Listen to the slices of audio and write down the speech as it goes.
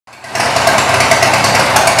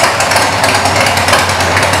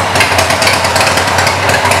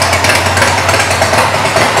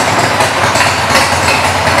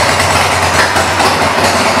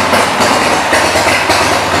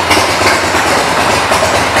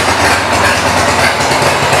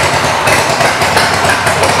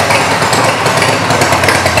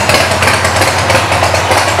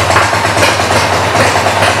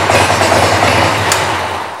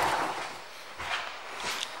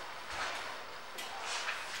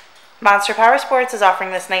Monster Powersports is offering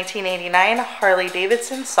this 1989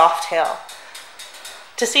 Harley-Davidson Softail.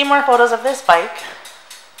 To see more photos of this bike,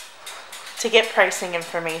 to get pricing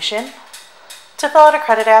information, to fill out a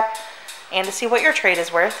credit app, and to see what your trade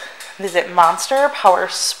is worth, visit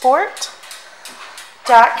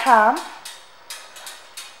monsterpowersport.com.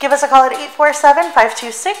 Give us a call at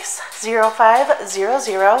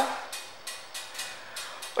 847-526-0500.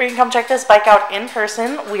 Or you can come check this bike out in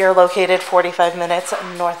person. We are located 45 minutes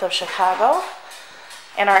north of Chicago.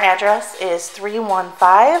 And our address is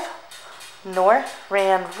 315 North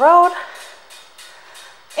Rand Road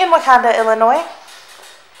in Wauconda, Illinois.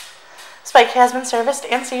 This bike has been serviced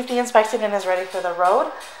and safety inspected and is ready for the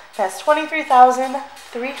road. It has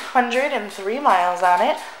 23,303 miles on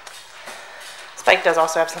it. This bike does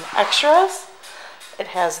also have some extras. It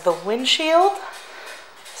has the windshield,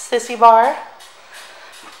 sissy bar,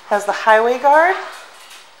 has the highway guard,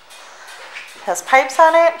 has pipes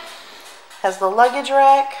on it, has the luggage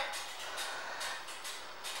rack,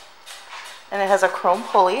 and it has a chrome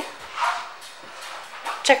pulley.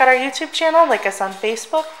 Check out our YouTube channel, like us on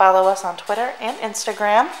Facebook, follow us on Twitter and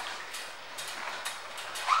Instagram.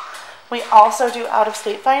 We also do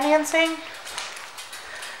out-of-state financing,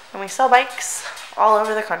 and we sell bikes all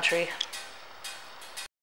over the country.